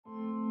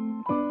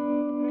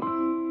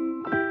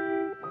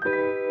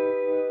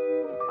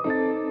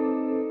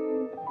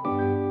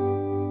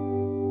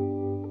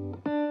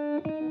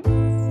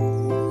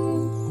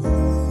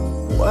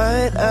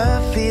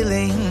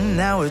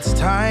Now it's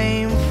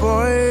time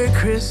for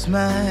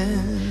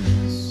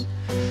Christmas,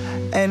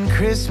 and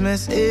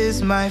Christmas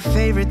is my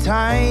favorite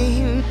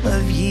time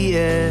of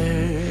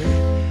year.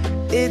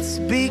 It's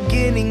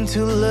beginning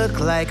to look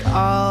like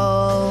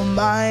all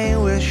my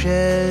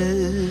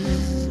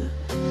wishes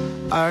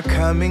are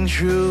coming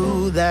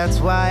true.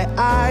 That's why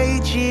I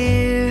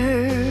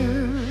cheer.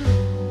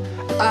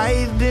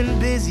 I've been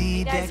busy.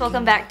 Hey guys,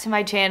 welcome back to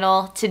my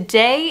channel.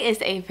 Today is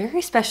a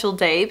very special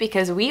day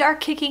because we are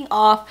kicking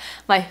off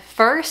my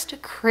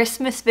first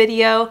Christmas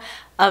video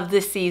of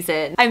the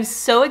season. I'm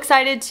so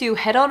excited to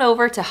head on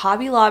over to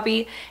Hobby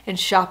Lobby and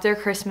shop their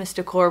Christmas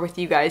decor with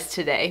you guys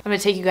today. I'm gonna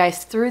take you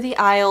guys through the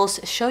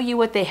aisles, show you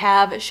what they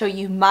have, show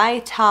you my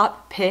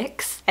top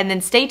picks, and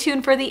then stay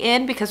tuned for the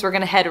end because we're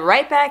gonna head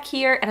right back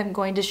here and I'm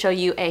going to show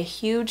you a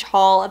huge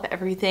haul of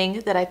everything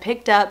that I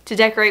picked up to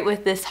decorate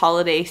with this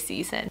holiday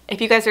season.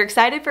 If you guys are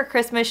excited for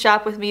Christmas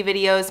shop with me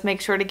videos,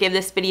 make sure to give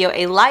this video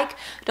a like.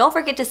 Don't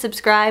forget to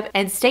subscribe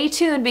and stay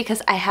tuned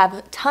because I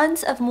have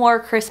tons of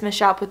more Christmas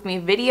shop with me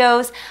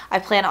videos. I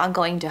plan on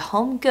going to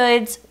Home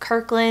Goods,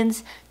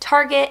 Kirkland's,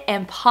 Target,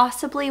 and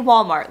possibly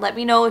Walmart. Let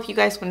me know if you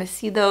guys want to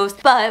see those.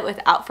 But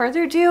without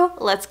further ado,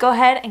 let's go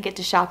ahead and get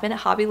to shopping at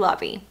Hobby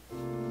Lobby.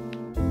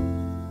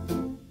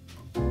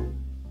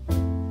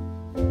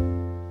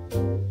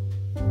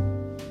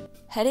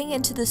 Heading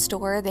into the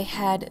store, they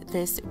had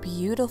this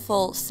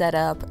beautiful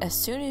setup as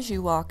soon as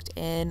you walked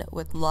in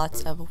with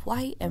lots of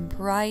white and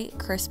bright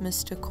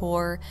Christmas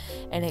decor,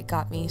 and it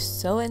got me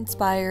so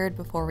inspired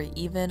before we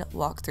even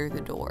walked through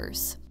the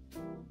doors.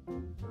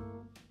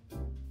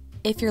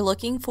 If you're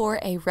looking for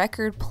a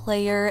record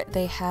player,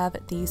 they have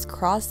these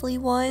Crosley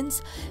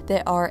ones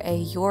that are a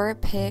your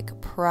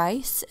pick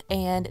price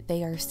and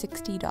they are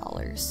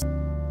 $60.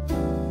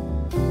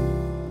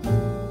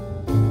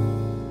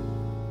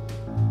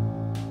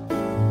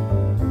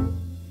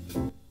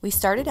 We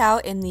started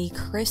out in the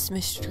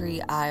Christmas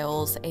tree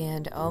aisles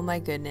and oh my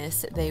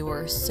goodness, they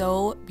were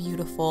so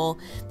beautiful.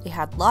 They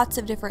had lots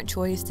of different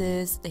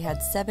choices. They had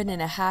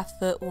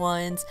 7.5-foot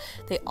ones.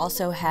 They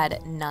also had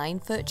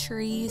 9-foot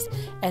trees,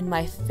 and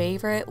my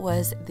favorite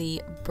was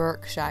the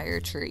Berkshire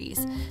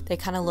trees. They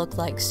kind of looked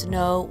like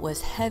snow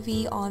was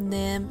heavy on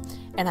them,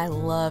 and I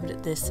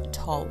loved this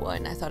tall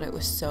one. I thought it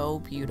was so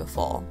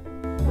beautiful.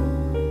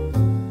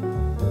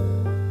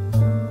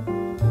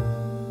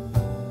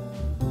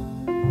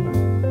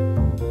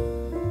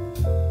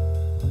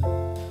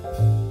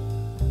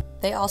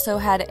 They also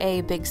had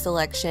a big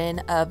selection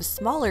of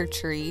smaller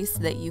trees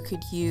that you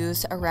could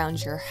use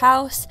around your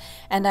house,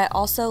 and I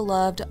also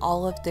loved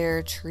all of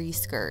their tree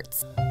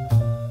skirts.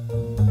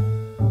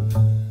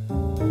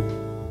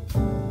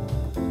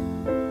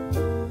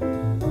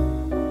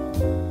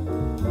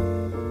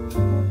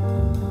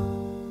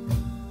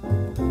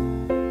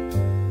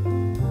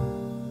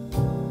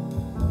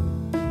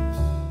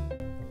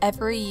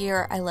 Every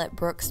year I let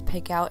Brooks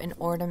pick out an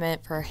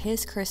ornament for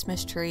his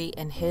Christmas tree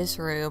in his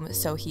room,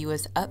 so he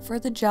was up for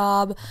the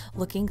job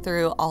looking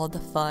through all the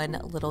fun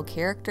little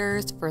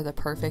characters for the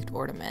perfect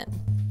ornament.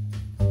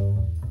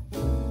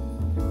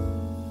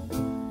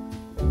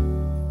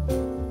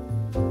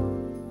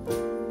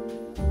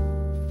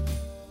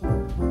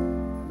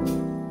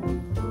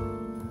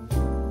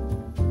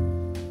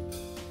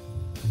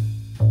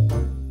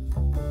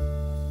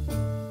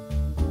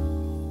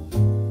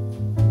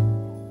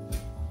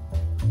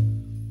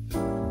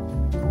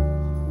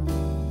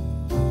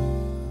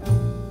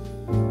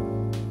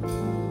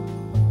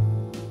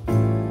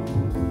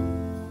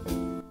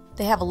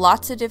 They have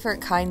lots of different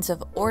kinds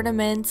of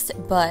ornaments,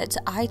 but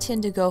I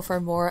tend to go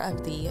for more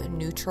of the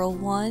neutral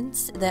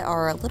ones that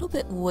are a little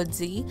bit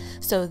woodsy.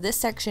 So this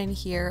section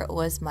here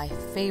was my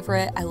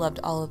favorite. I loved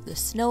all of the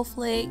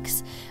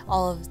snowflakes,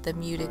 all of the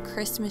muted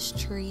Christmas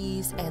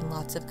trees, and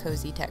lots of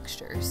cozy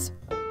textures.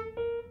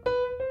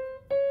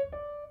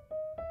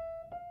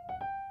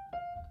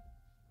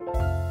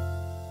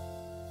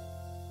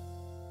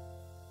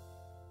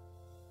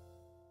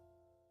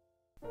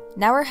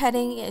 Now we're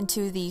heading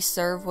into the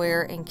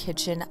serveware and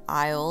kitchen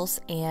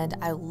aisles, and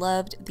I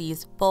loved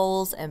these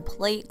bowls and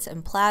plates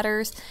and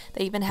platters.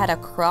 They even had a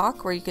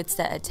crock where you could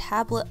set a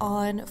tablet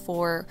on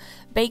for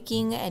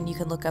baking and you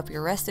can look up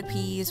your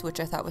recipes, which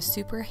I thought was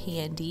super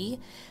handy.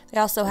 They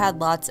also had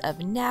lots of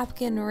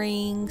napkin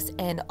rings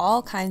and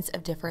all kinds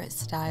of different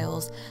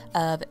styles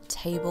of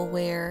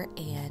tableware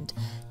and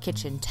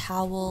kitchen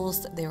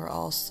towels. They were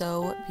all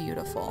so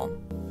beautiful.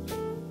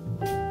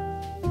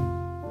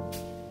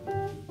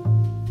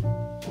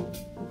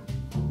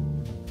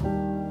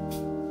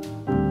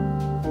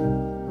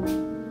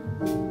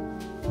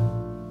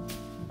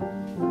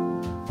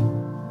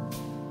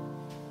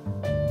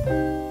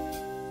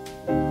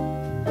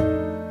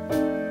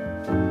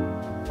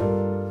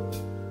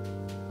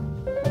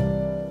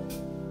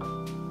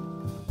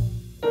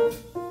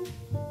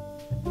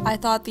 I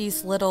thought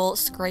these little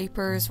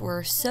scrapers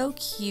were so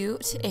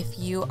cute if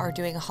you are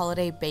doing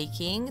holiday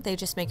baking. They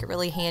just make it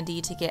really handy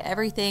to get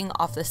everything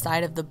off the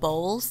side of the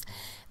bowls.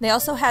 They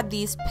also had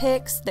these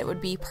picks that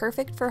would be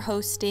perfect for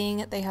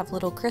hosting. They have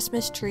little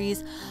Christmas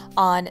trees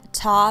on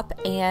top,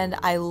 and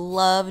I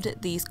loved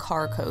these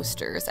car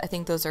coasters. I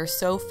think those are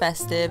so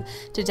festive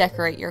to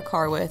decorate your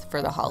car with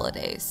for the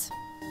holidays.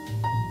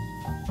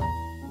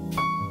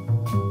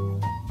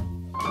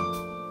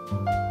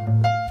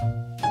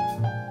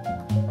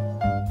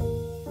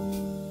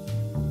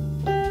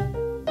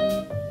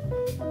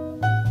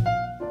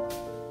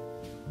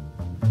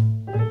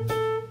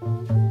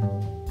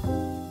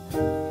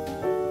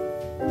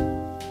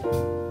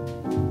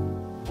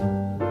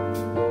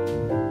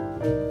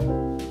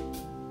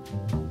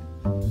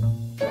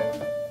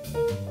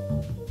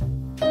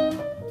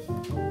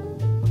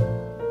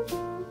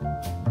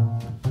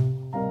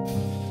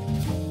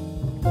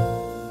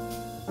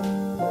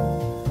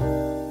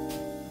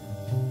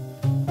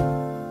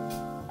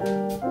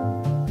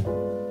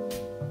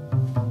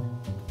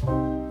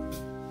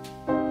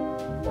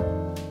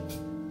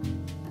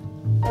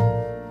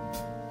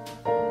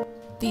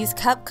 These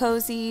cup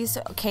cozies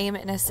came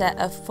in a set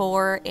of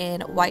 4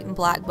 in white and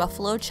black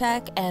buffalo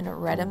check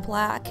and red and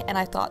black, and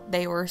I thought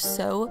they were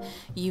so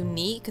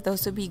unique.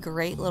 Those would be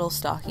great little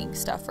stocking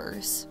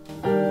stuffers.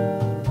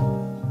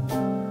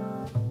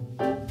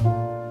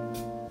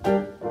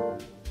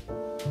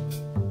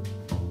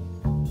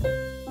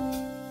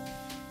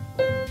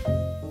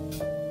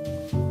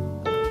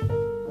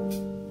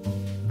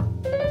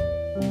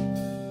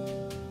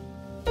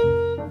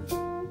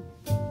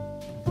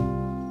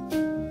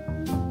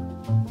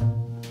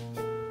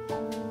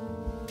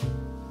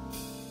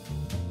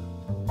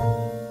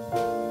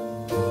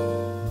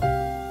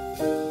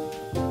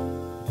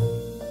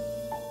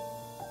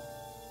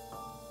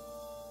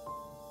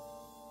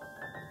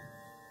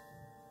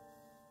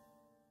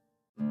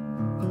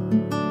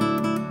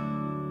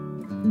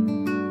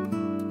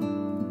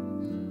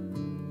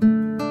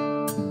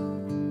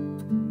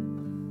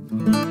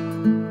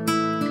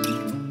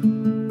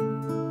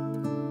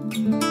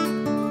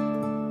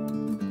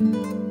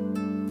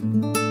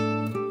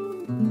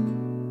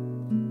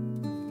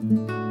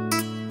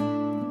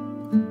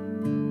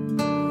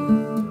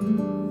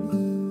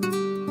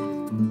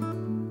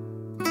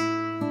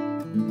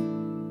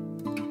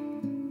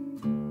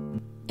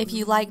 If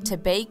you like to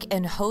bake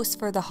and host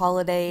for the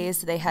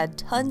holidays, they had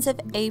tons of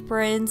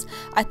aprons.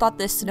 I thought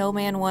this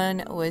snowman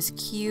one was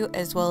cute,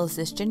 as well as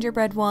this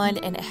gingerbread one,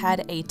 and it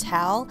had a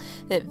towel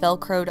that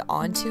velcroed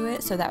onto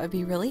it, so that would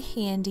be really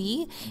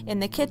handy in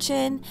the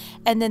kitchen.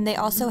 And then they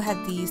also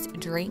had these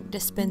drink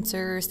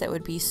dispensers that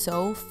would be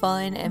so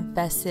fun and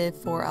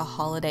festive for a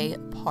holiday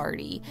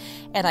party.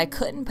 And I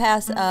couldn't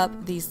pass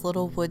up these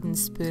little wooden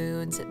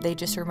spoons. They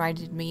just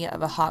reminded me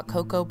of a hot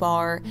cocoa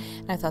bar,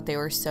 and I thought they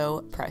were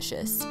so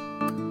precious.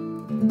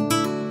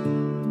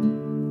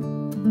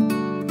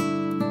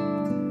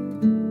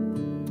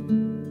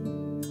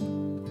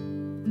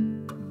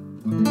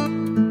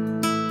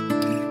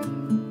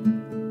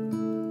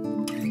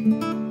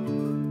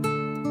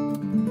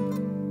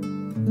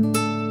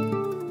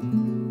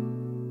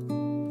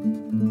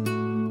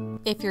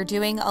 If you're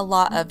doing a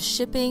lot of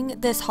shipping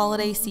this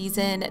holiday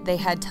season, they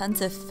had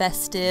tons of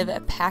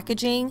festive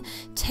packaging,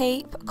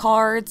 tape,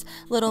 cards,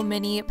 little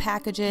mini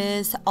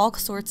packages, all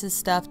sorts of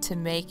stuff to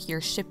make your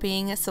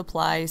shipping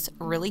supplies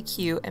really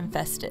cute and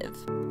festive.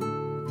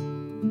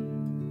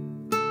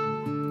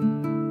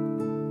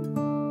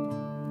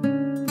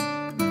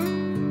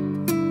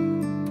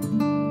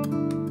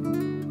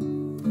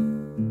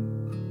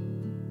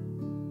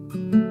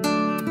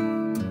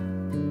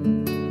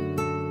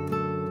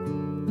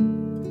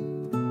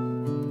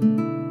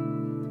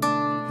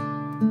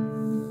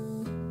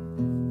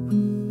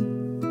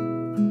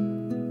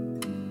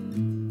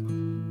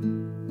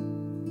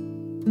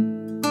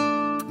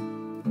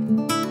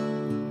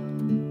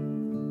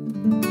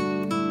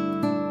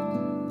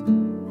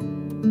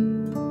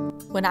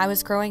 When I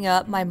was growing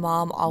up, my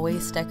mom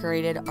always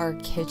decorated our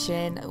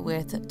kitchen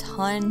with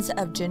tons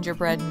of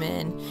gingerbread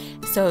men.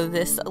 So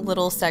this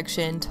little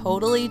section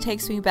totally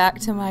takes me back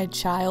to my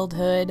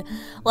childhood.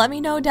 Let me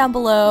know down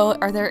below,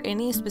 are there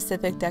any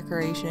specific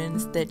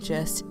decorations that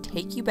just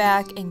take you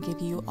back and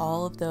give you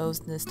all of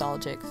those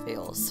nostalgic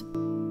feels?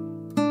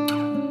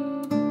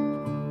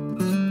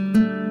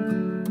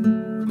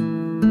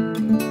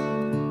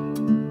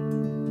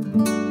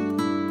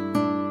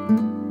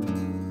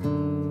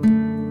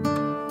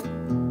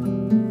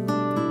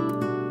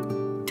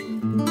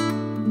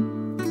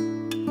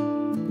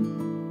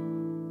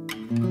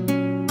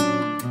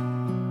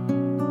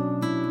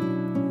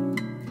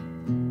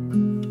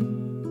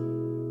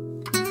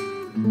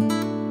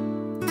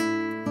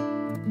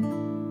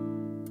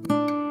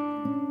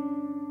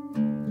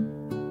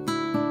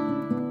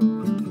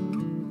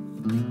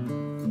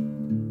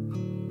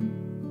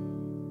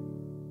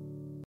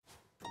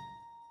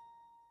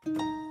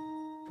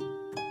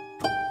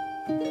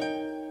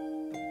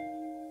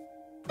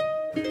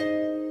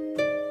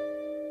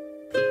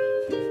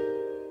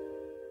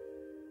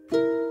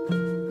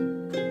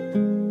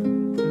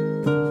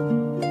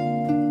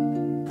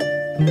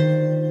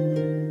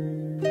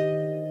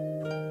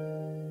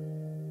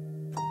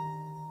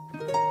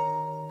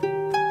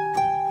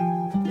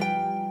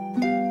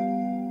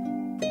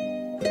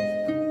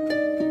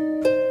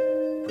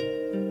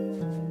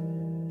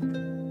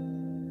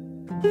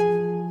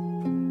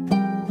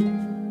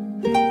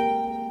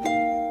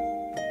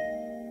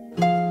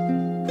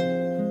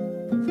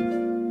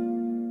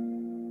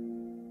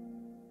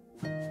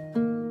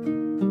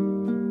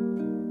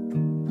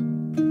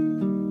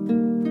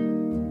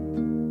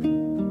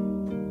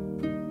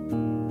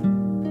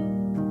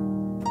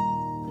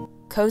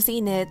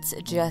 cozy knits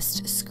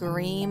just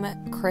scream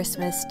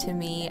Christmas to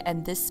me,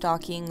 and this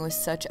stocking was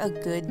such a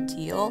good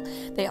deal.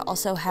 They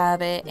also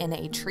have it in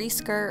a tree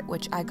skirt,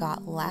 which I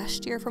got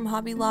last year from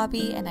Hobby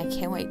Lobby, and I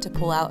can't wait to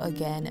pull out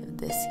again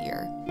this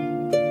year.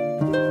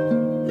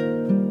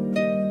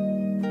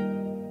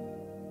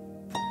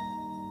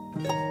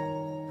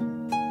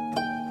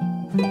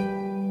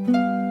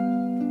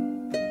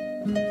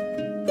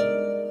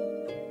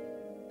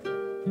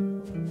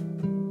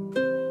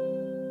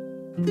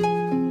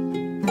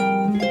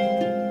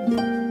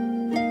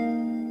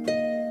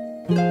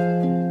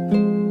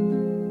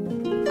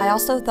 I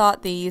also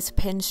thought these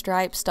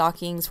pinstripe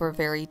stockings were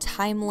very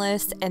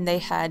timeless, and they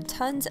had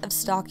tons of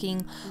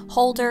stocking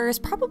holders,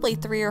 probably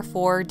 3 or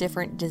 4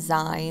 different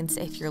designs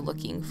if you're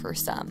looking for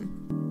some.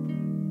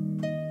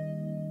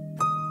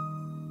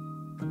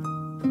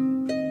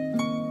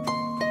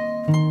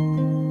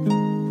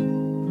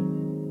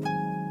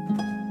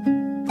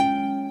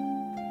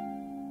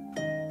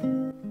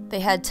 They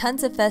had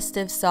tons of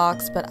festive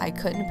socks, but I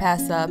couldn't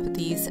pass up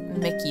these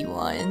Mickey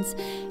ones.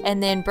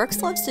 And then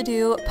Brooks loves to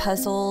do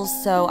puzzles,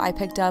 so I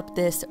picked up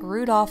this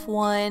Rudolph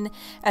one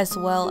as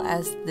well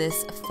as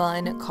this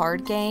fun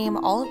card game.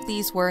 All of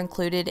these were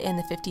included in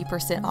the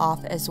 50%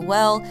 off as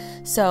well,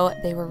 so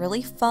they were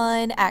really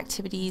fun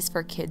activities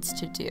for kids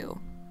to do.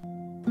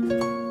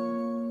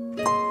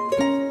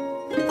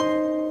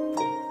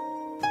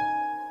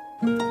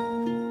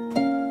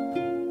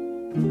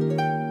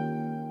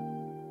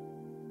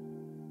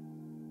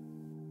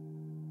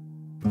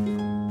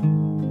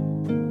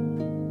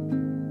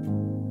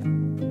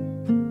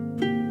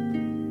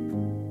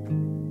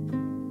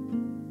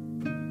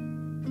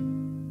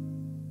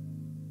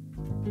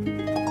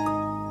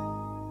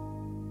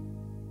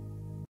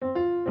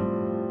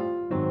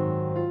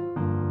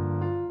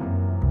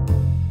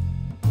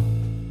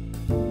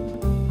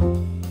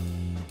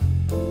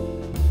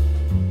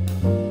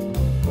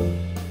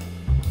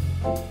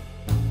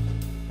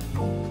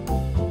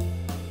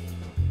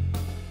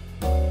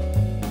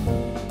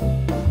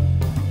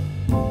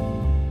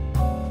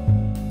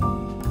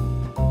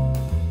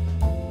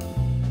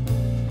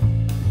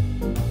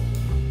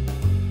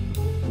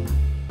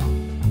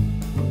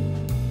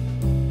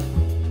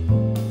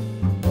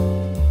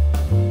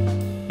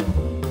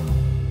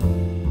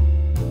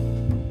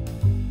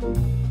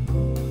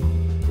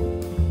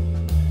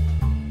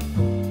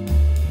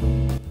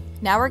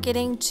 Now we're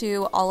getting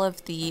to all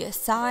of the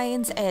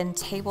signs and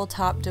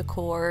tabletop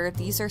decor.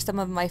 These are some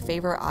of my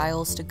favorite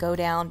aisles to go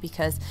down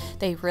because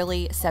they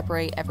really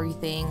separate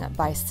everything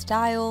by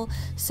style.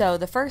 So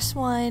the first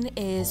one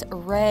is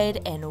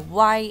red and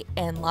white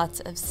and lots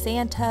of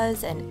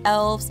Santas and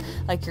elves,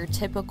 like your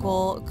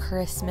typical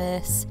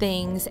Christmas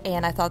things.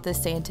 And I thought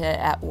this Santa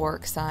at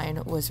work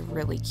sign was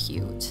really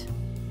cute.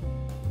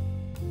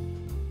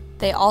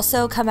 They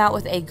also come out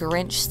with a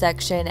Grinch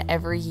section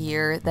every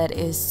year that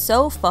is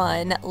so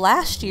fun.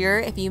 Last year,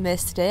 if you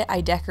missed it, I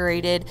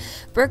decorated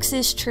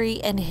Brooks's tree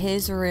in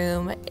his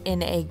room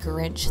in a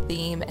Grinch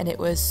theme, and it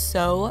was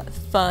so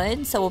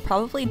fun. So we'll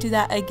probably do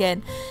that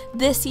again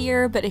this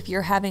year, but if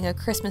you're having a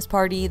Christmas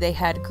party, they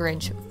had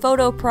Grinch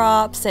photo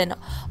props and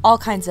all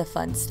kinds of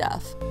fun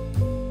stuff.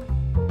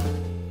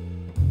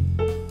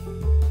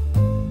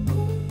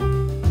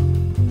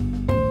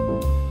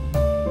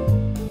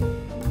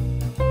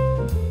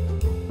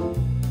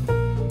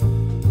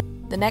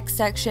 The next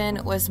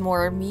section was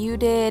more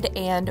muted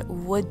and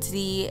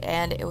woodsy,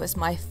 and it was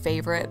my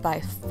favorite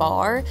by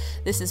far.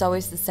 This is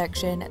always the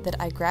section that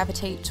I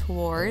gravitate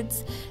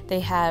towards.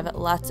 They have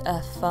lots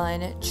of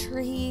fun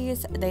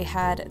trees. They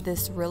had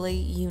this really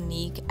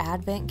unique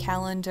advent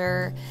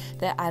calendar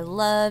that I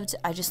loved.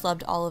 I just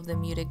loved all of the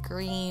muted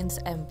greens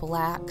and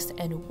blacks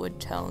and wood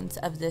tones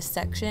of this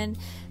section.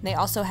 They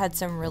also had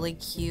some really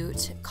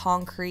cute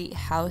concrete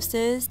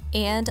houses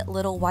and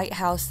little white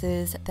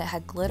houses that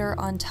had glitter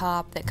on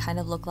top that kind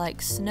of looked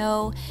like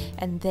snow,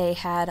 and they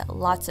had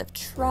lots of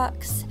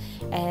trucks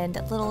and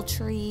little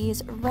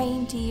trees,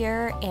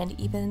 reindeer, and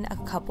even a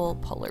couple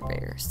polar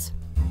bears.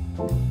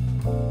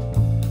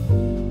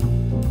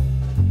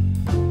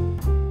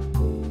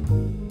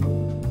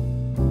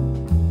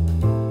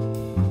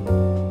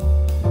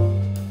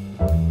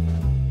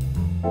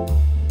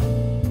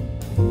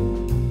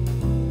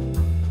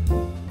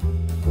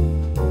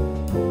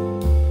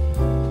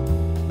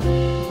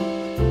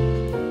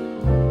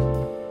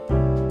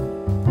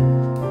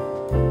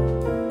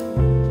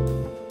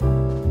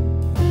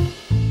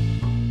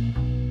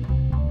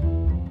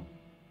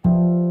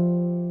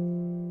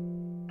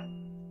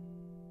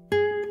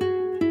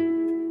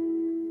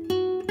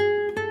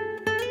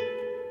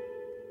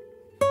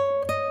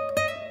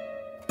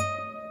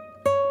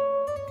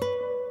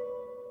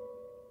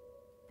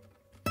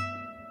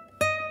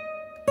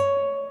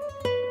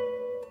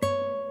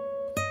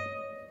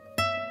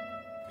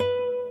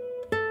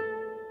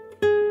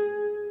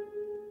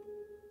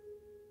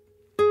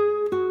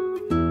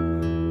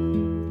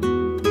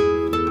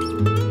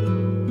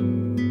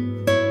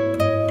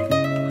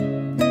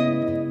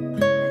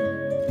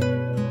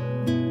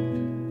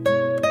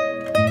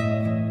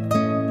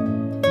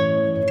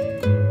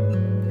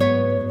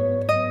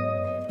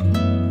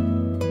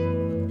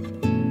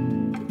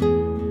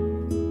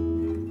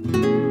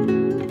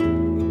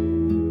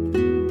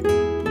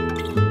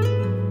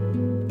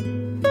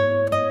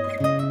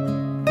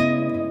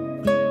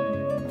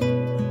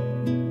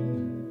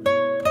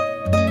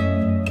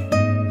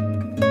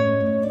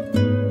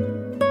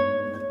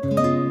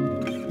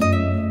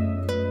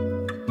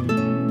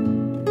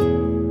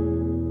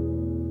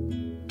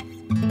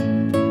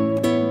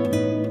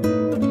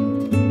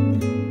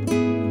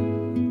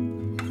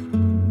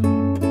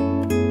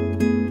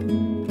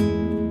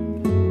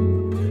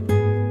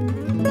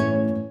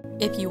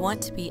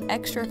 want to be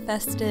extra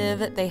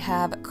festive, they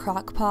have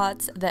crock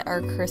pots that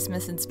are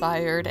Christmas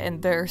inspired,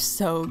 and they're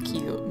so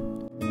cute.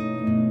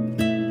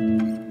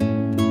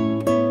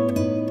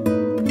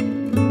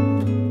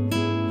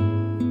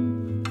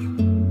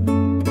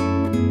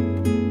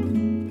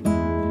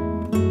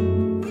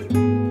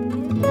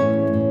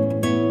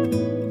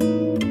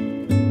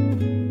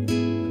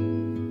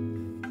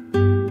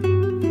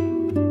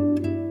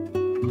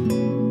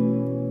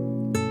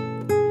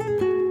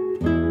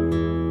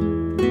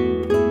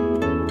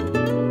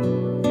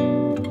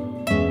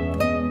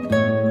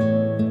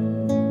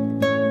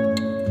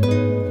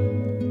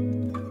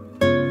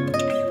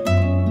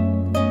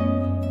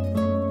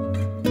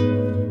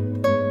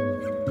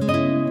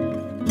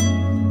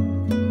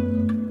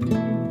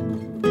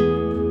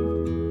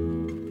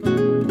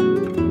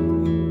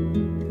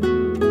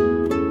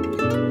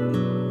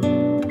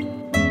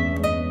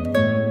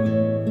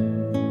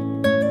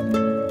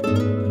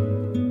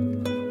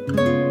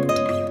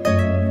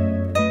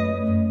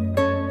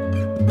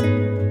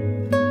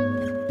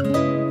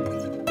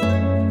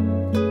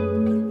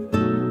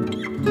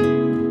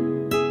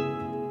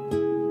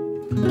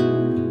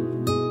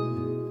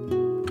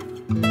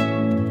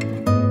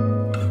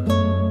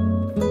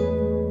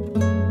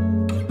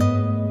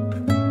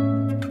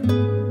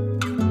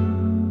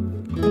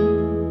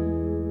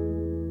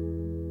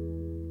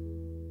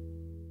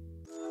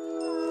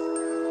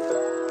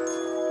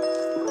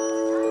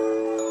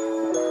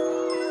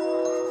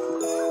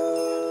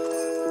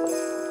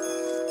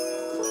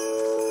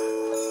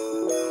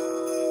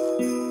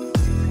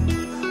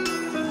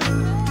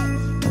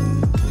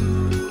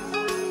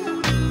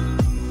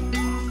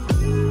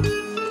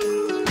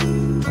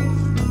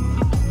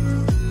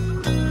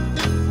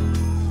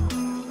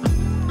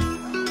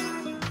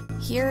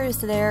 Here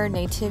is their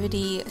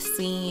nativity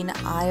scene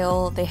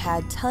aisle. They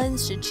had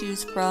tons to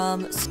choose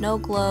from, snow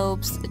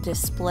globes,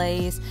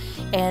 displays,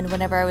 and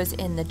whenever I was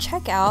in the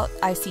checkout,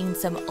 I seen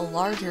some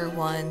larger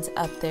ones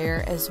up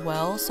there as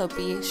well, so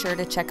be sure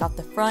to check out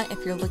the front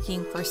if you're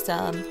looking for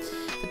some.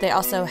 But they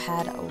also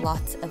had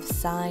lots of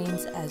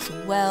signs as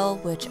well,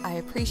 which I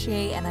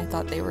appreciate, and I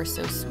thought they were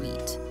so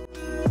sweet.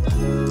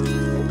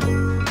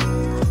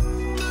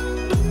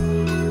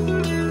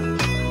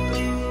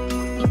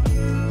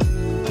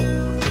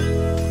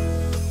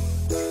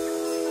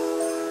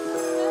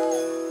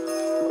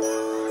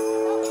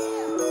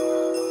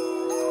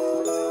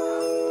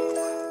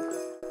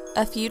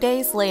 A few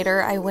days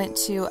later, I went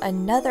to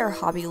another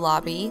Hobby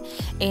Lobby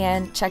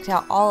and checked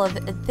out all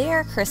of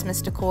their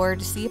Christmas decor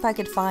to see if I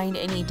could find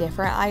any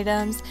different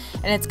items.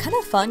 And it's kind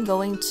of fun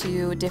going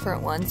to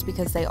different ones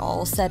because they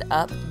all set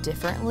up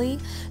differently.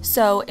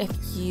 So if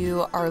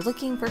you are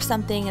looking for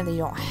something and they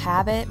don't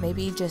have it,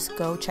 maybe just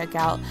go check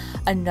out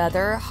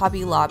another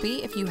Hobby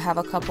Lobby if you have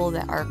a couple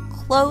that are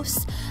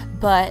close.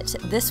 But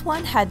this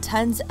one had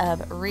tons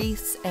of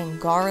wreaths and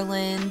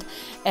garland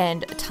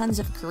and tons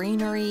of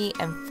greenery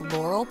and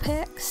floral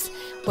picks,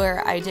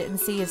 where I didn't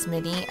see as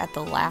many at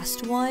the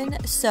last one.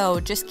 So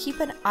just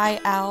keep an eye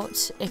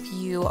out if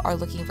you are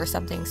looking for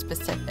something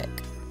specific.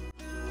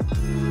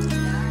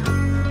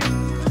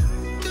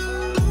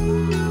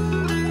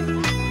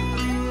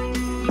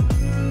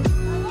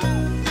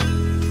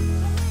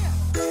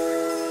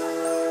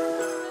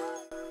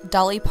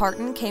 Dolly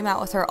Parton came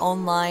out with her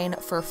own line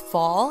for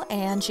fall,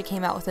 and she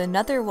came out with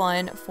another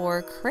one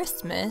for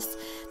Christmas.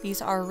 These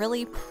are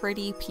really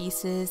pretty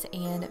pieces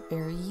and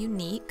very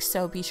unique,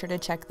 so be sure to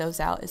check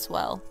those out as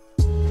well.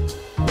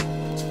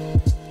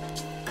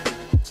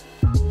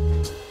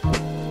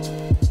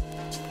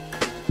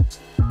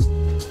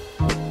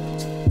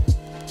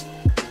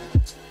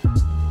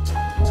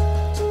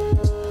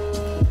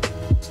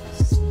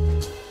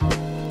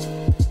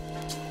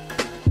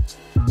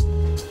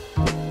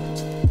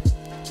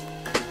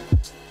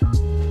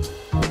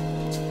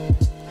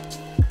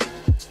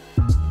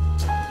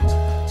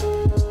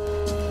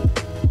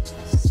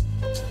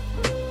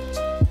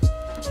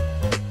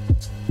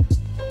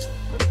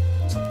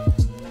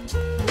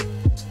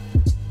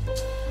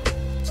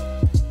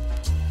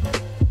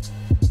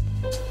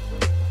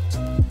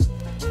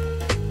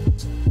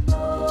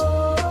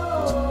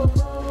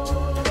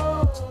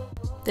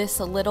 This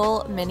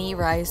little mini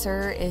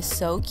riser is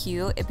so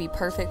cute. It'd be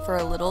perfect for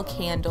a little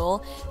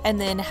candle.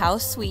 And then how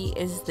sweet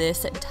is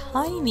this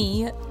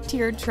tiny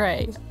tier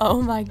tray?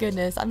 Oh my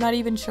goodness, I'm not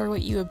even sure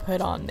what you would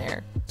put on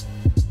there.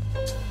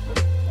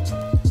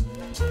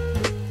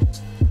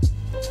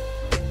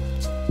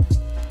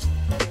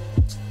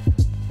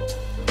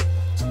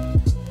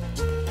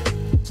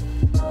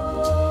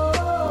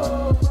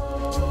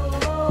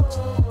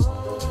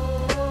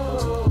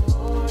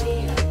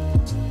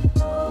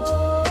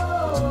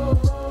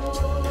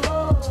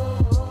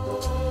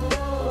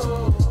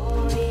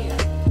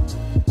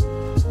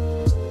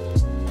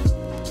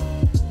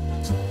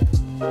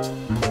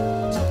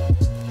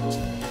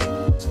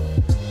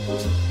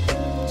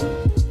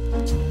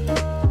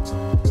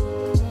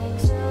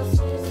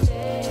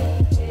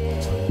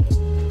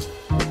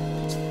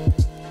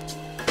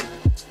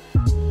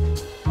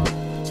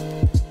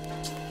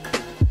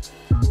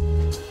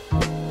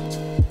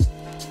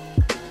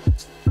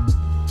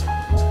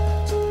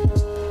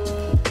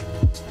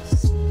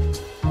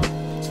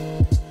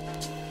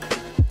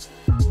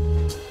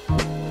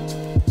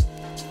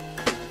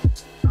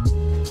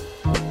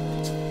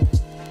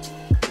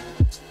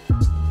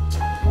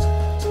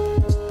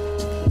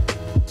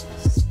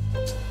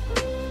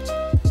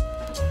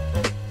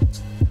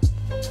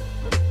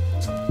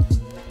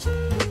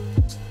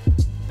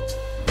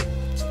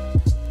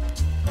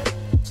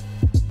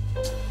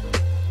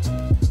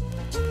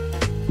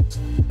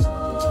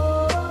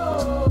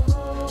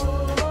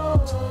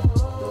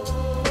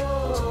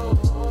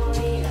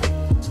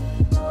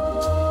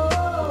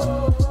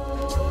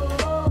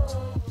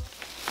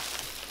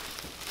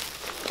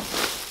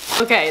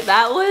 Okay,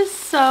 that was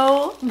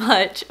so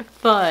much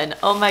fun.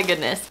 Oh my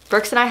goodness.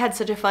 Brooks and I had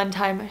such a fun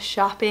time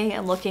shopping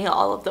and looking at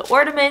all of the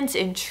ornaments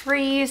and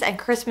trees and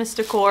Christmas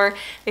decor.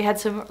 They had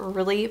some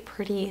really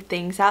pretty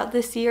things out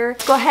this year.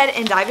 Let's go ahead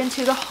and dive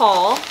into the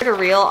haul. I did a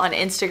reel on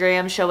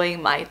Instagram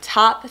showing my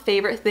top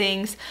favorite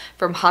things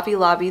from Hobby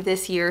Lobby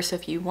this year. So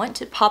if you want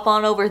to pop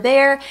on over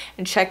there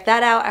and check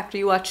that out after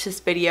you watch this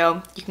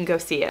video, you can go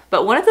see it.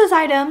 But one of those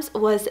items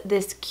was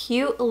this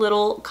cute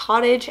little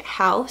cottage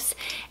house,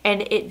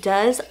 and it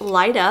does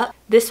light up.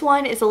 This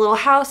one is a little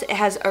house. It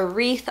has a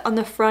wreath on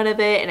the front of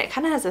it, and it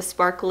kind of has a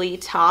sparkly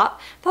top.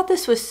 I thought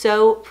this was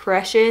so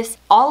precious.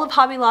 All of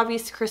Hobby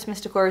Lobby's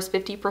Christmas decor is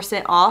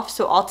 50% off,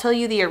 so I'll tell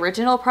you the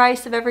original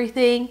price of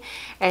everything,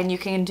 and you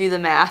can do the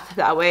math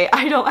that way.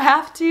 I don't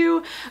have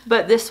to,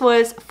 but this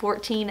was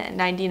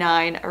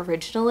 $14.99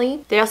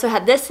 originally. They also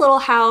had this little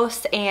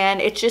house, and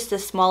it's just a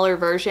smaller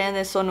version.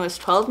 This one was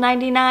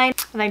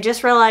 $12.99, and I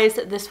just realized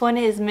that this one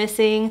is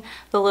missing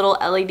the little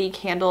LED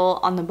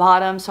candle on the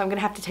bottom, so I'm gonna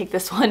have to take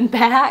this one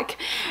back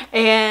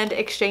and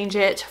exchange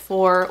it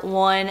for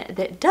one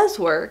that does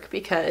work,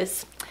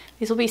 because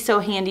these will be so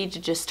handy to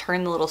just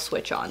turn the little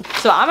switch on.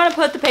 So I'm gonna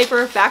put the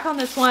paper back on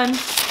this one,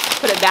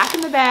 put it back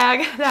in the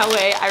bag. That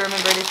way I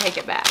remember to take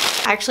it back.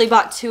 I actually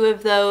bought 2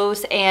 of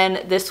those, and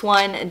this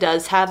one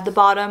does have the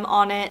bottom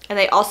on it. And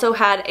they also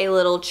had a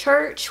little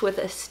church with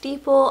a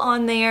steeple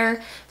on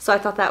there. So I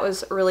thought that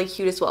was really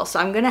cute as well. So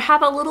I'm gonna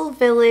have a little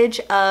village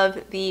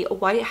of the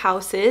white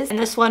houses, and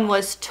this one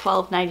was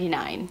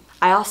 $12.99.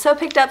 I also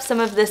picked up some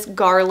of this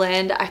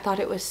garland. I thought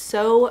it was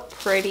so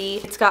pretty.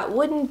 It's got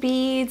wooden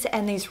beads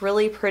and these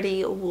really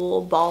pretty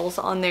wool balls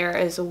on there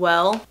as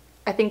well.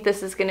 I think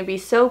this is gonna be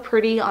so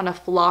pretty on a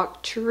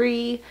flock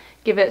tree.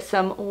 Give it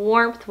some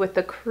warmth with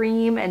the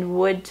cream and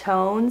wood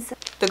tones.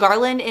 The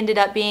garland ended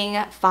up being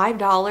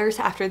 $5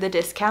 after the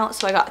discount,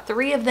 so I got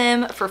 3 of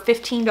them for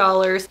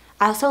 $15.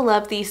 I also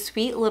love these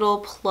sweet little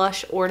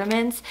plush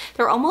ornaments.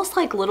 They're almost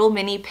like little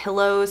mini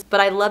pillows, but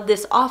I love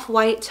this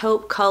off-white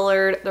taupe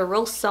colored. They're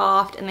real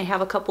soft, and they have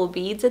a couple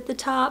beads at the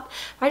top.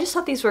 I just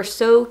thought these were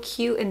so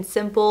cute and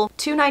simple.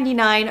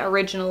 $2.99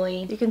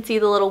 originally. You can see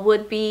the little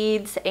wood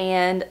beads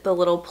and the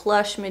little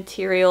plush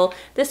material.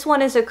 This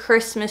one is a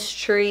Christmas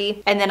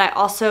tree, and then I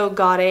also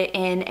got it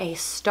in a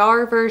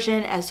star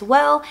version as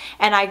well,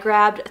 and I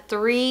grabbed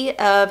 3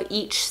 of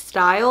each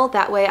style.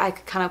 That way I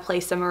could kind of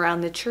place them around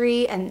the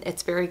tree, and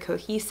it's very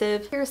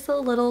cohesive. Here's the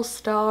little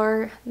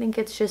star. I think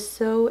it's just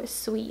so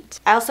sweet.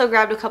 I also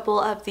grabbed a couple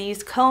of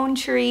these cone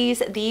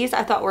trees. These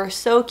I thought were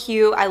so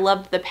cute. I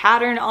loved the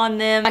pattern on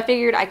them. I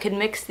figured I could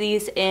mix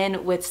these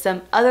in with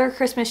some other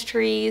Christmas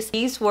trees.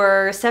 These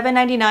were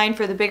 $7.99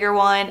 for the bigger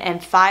one and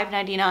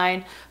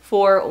 $5.99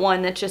 for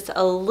one that's just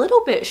a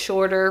little bit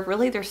shorter.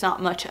 Really, there's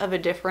not much of a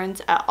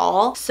difference at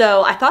all.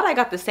 So I thought I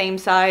got the same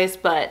size,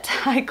 but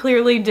I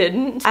clearly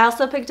didn't. I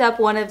also picked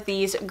up one of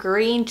these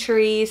green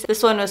trees.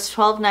 This one was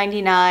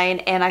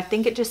 $12.99, and I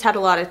think it just had a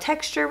lot of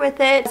texture with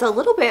it. It's a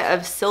little bit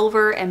of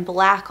silver and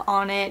black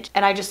on it,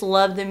 and I just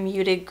love the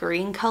muted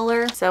green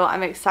color. So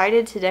I'm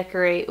excited to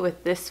decorate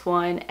with this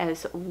one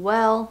as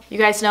well. You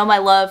guys know my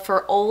love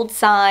for old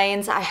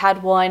signs. I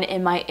had one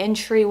in my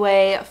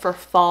entryway for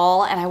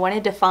fall, and I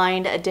wanted to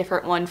find a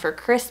different one for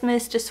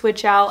Christmas to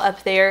switch out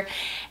up there,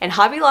 and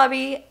Hobby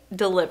Lobby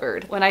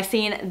delivered. When I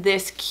seen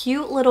this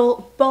cute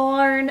little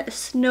barn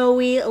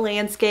snowy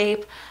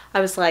landscape, I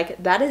was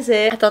like, that is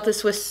it. I thought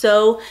this was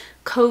so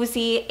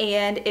cozy,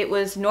 and it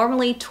was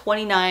normally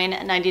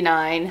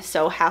 $29.99,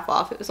 so half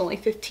off. It was only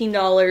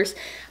 $15.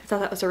 I thought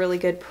that was a really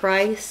good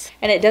price,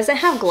 and it doesn't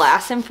have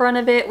glass in front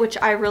of it, which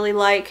I really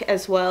like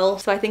as well.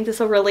 So I think this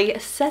will really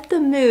set the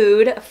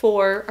mood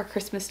for our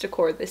Christmas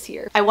decor this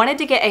year. I wanted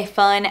to get a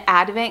fun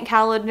advent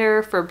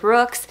calendar for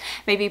Brooks,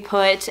 maybe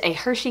put a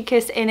Hershey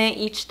Kiss in it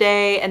each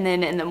day, and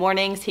then in the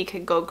mornings he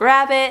could go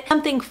grab it.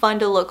 Something fun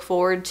to look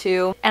forward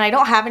to. And I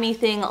don't have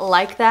anything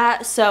like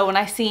that, so when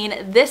I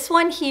seen this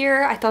one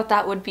here, I thought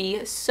that would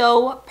be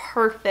so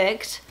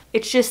perfect.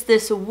 It's just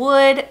this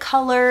wood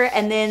color,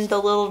 and then the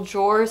little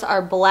drawers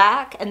are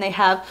black and they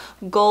have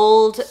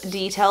gold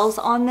details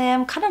on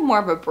them, kind of more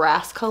of a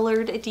brass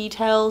colored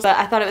details. But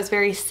I thought it was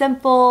very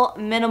simple,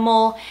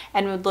 minimal,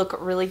 and would look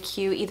really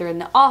cute either in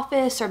the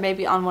office or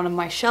maybe on one of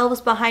my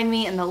shelves behind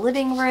me in the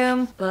living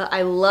room. But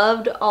I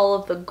loved all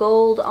of the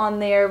gold on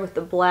there with the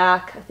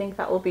black. I think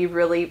that will be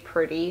really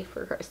pretty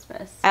for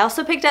Christmas. I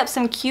also picked up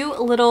some cute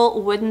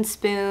little wooden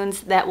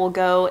spoons that will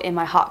go in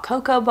my hot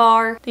cocoa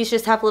bar. These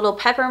just have little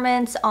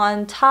peppermints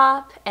on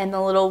top and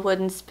the little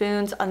wooden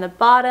spoons on the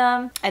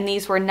bottom, and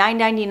these were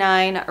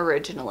 $9.99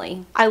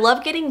 originally. I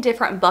love getting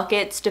different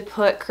buckets to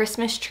put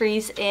Christmas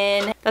trees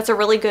in. That's a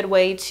really good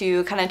way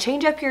to kind of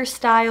change up your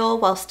style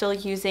while still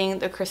using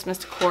the Christmas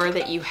decor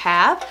that you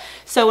have.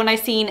 So when I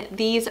seen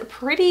these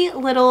pretty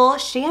little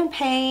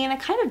champagne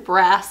kind of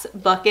brass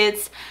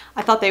buckets,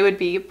 I thought they would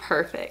be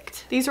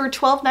perfect. These were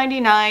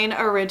 $12.99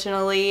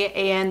 originally,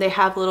 and they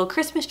have little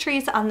Christmas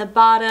trees on the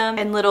bottom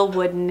and little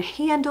wooden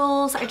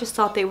handles. I just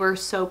thought they were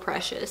so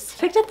precious.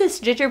 Picked up this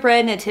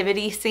gingerbread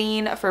nativity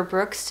scene for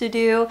Brooks to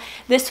do.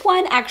 This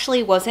one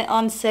actually wasn't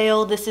on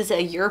sale. This is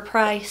a year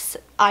price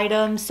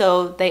item,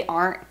 so they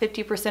aren't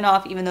 50%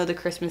 off, even though the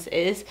Christmas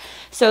is.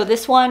 So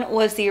this one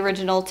was the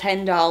original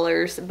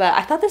 $10, but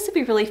I thought this would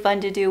be really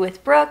fun to do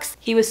with Brooks.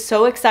 He was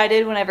so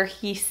excited whenever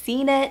he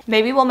seen it.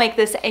 Maybe we'll make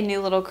this a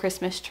new little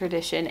Christmas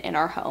tradition in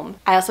our home.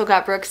 I also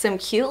got Brooks some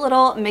cute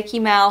little Mickey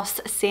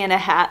Mouse Santa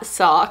hat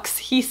socks.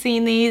 He's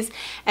seen these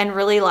and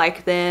really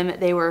liked them.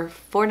 They were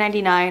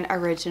 $4.99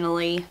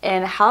 originally,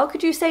 and how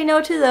could you say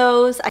no to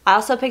those? I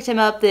also picked him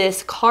up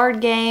this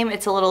card game.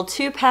 It's a little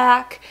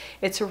 2-pack.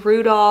 It's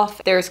Rudolph.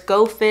 There's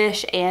Go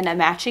Fish and a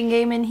matching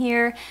game in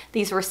here.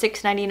 These were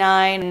 $6.99,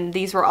 and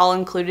these were all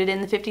included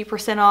in the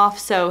 50% off,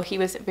 so he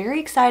was very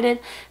excited.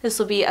 This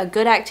will be a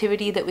good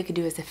activity that we could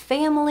do as a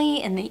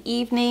family in the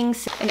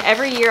evenings. And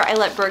every year I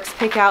let Brooks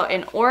pick out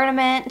an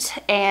ornament,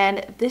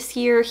 and this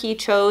year he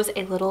chose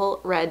a little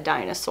red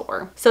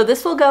dinosaur. So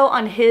this will go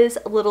on his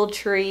little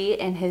tree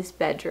in his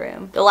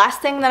bedroom. The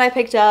last thing that I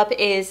picked up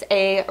is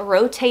a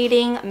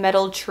rotating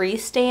metal tree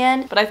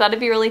stand, but I thought it'd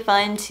be really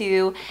fun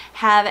to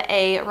have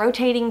a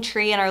rotating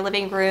tree in our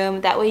living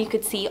room. That way you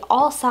could see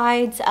all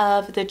sides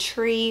of the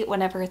tree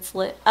whenever it's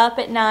lit up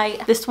at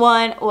night. This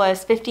one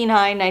was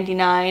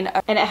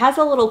 $59.99, and it has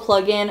a little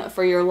plug-in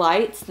for your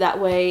lights. That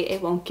way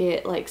it won't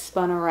get like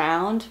spun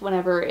around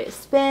whenever it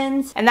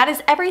spins. And that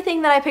is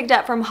everything that I picked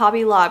up from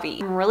Hobby Lobby.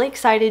 I'm really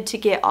excited to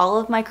get all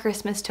of my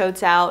Christmas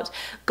totes out,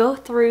 go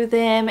through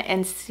them,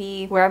 and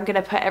see where I'm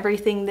gonna put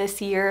everything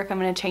this year, if I'm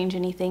gonna change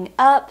anything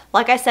up.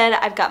 Like I said,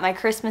 I've got my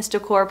Christmas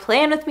decor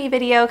plan with me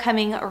video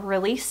coming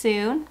really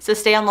soon, so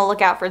stay on the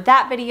lookout for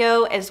that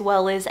video, as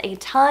well as a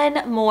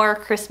ton more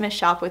Christmas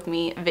shop with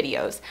me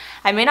videos.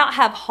 I may not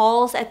have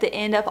hauls at the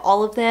end of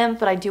all of them,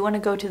 but I do want to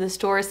go to the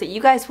stores that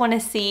you guys want to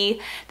see.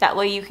 That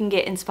way you can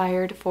get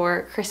inspired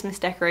for Christmas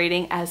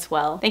decorating as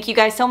well. Thank you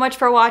guys so much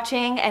for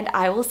watching, and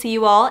I will see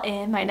you all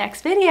in my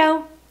next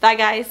video. Bye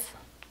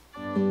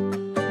guys.